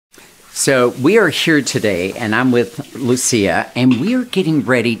So we are here today, and I'm with Lucia, and we are getting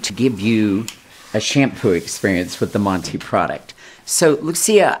ready to give you a shampoo experience with the Monte product. So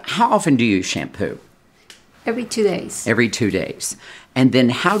Lucia, how often do you shampoo? Every 2 days. Every 2 days. And then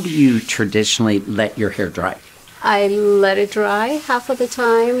how do you traditionally let your hair dry? I let it dry half of the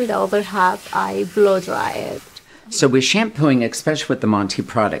time. The other half, I blow dry it. So with shampooing, especially with the Monte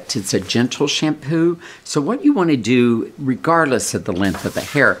product, it's a gentle shampoo. So what you want to do, regardless of the length of the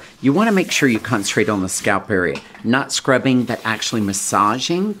hair, you want to make sure you concentrate on the scalp area. Not scrubbing, but actually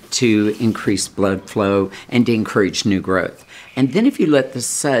massaging to increase blood flow and to encourage new growth. And then if you let the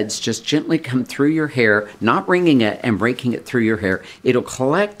suds just gently come through your hair, not wringing it and raking it through your hair, it'll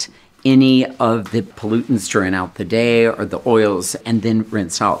collect any of the pollutants during out the day or the oils and then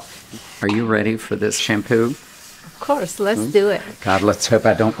rinse off. Are you ready for this shampoo? Of course, let's do it. God, let's hope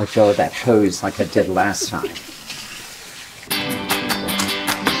I don't let go of that hose like I did last time.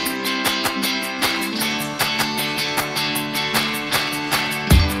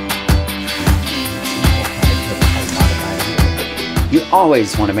 You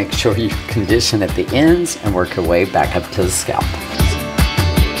always want to make sure you condition at the ends and work your way back up to the scalp.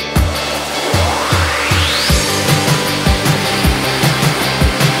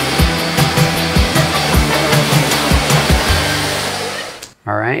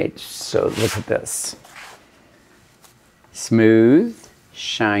 All right, so look at this. Smooth,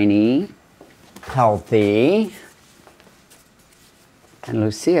 shiny, healthy. And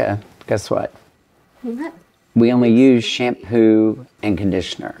Lucia, guess what? What? We only use shampoo and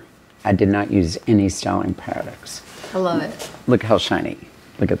conditioner. I did not use any styling products. I love it. Look how shiny.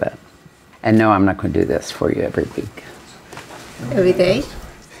 Look at that. And no, I'm not going to do this for you every week. Every day?